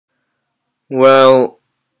Well,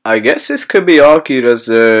 I guess this could be argued as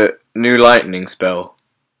a new lightning spell.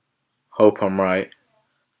 Hope I'm right.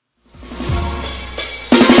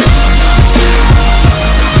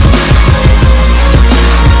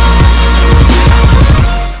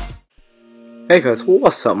 Hey guys,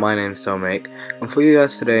 what's up? My name's Dominic, and for you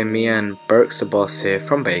guys today, me and Burks the Boss here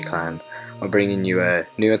from Bayclan are bringing you a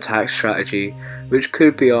new attack strategy, which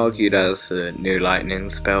could be argued as a new lightning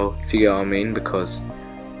spell, if you get what I mean, because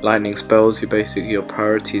lightning spells, your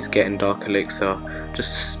priority is getting Dark Elixir,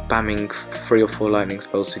 just spamming 3 or 4 lightning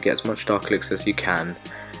spells to get as much Dark Elixir as you can,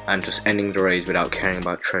 and just ending the raid without caring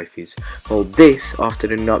about trophies. Well, this, after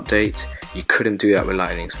the new update, you couldn't do that with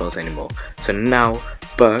lightning spells anymore. So now,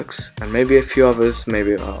 Burks, and maybe a few others,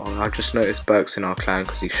 I just noticed Burks in our clan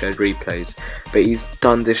because he shared replays, but he's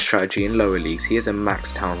done this strategy in lower leagues. He has a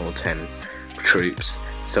max Town Hall 10 troops,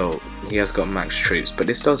 so he has got max troops, but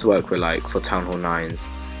this does work with for Town Hall 9s,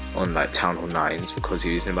 on Town Hall 9s, because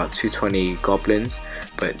he's using about 220 goblins,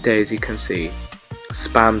 but there, as you can see,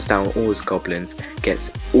 spams down all his goblins,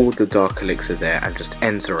 gets all the Dark Elixir there, and just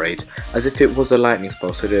ends the raid as if it was a lightning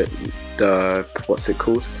spell. So the what's it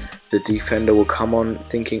called? The defender will come on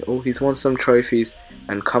thinking, oh, he's won some trophies,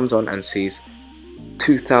 and comes on and sees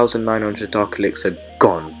 2,900 Dark Elixir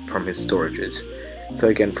gone from his storages. So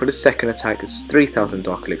again, for the second attack, it's 3,000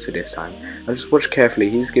 Dark Elixir this time. And just watch carefully,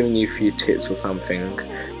 he's giving you a few tips or something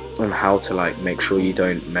on how to make sure you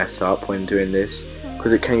don't mess up when doing this,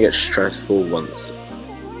 because it can get stressful once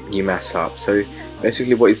you mess up. So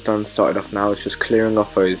basically what he's done, started off now, is just clearing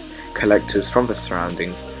off those collectors from the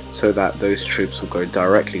surroundings, so that those troops will go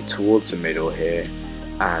directly towards the middle here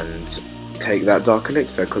and take that Dark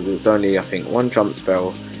Elixir, because it's only, I think, 1 jump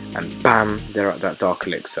spell and bam, they're at that Dark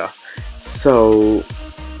Elixir. So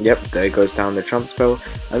yep, there goes down the jump spell,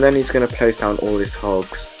 and then he's going to place down all his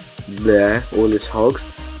hogs there, all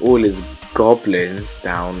his goblins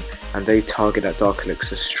down, and they target that Dark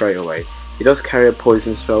Elixir straight away. He does carry a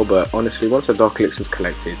poison spell, but honestly, once the Dark Elixir is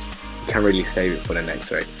collected, you can really save it for the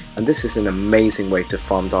next raid. And this is an amazing way to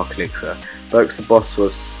farm Dark Elixir. Burks the Boss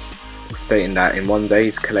was stating that in one day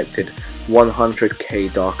he's collected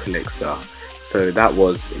 100k Dark Elixir. So that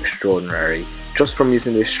was extraordinary, just from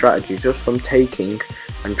using this strategy, just from taking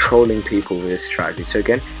and trolling people with this strategy. So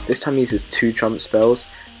again, this time he uses 2 jump spells,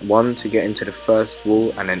 1 to get into the first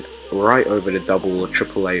wall, and then right over the double or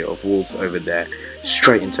triple A of walls over there,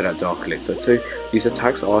 straight into that Dark Elixir. So these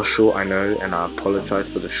attacks are short, I know, and I apologise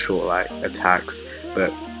for the short attacks,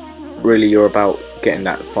 but really you're about getting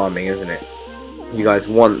that farming, isn't it? You guys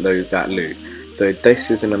want that loot. So this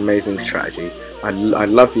is an amazing strategy. I'd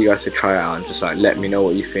love for you guys to try it out and just let me know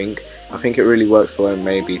what you think. I think it really works for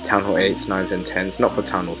maybe Town Hall 8s, 9s and 10s, not for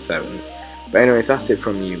Town Hall 7s. But anyways, that's it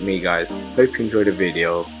from me guys. Hope you enjoyed the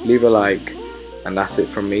video. Leave a like, and that's it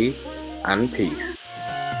from me, and peace.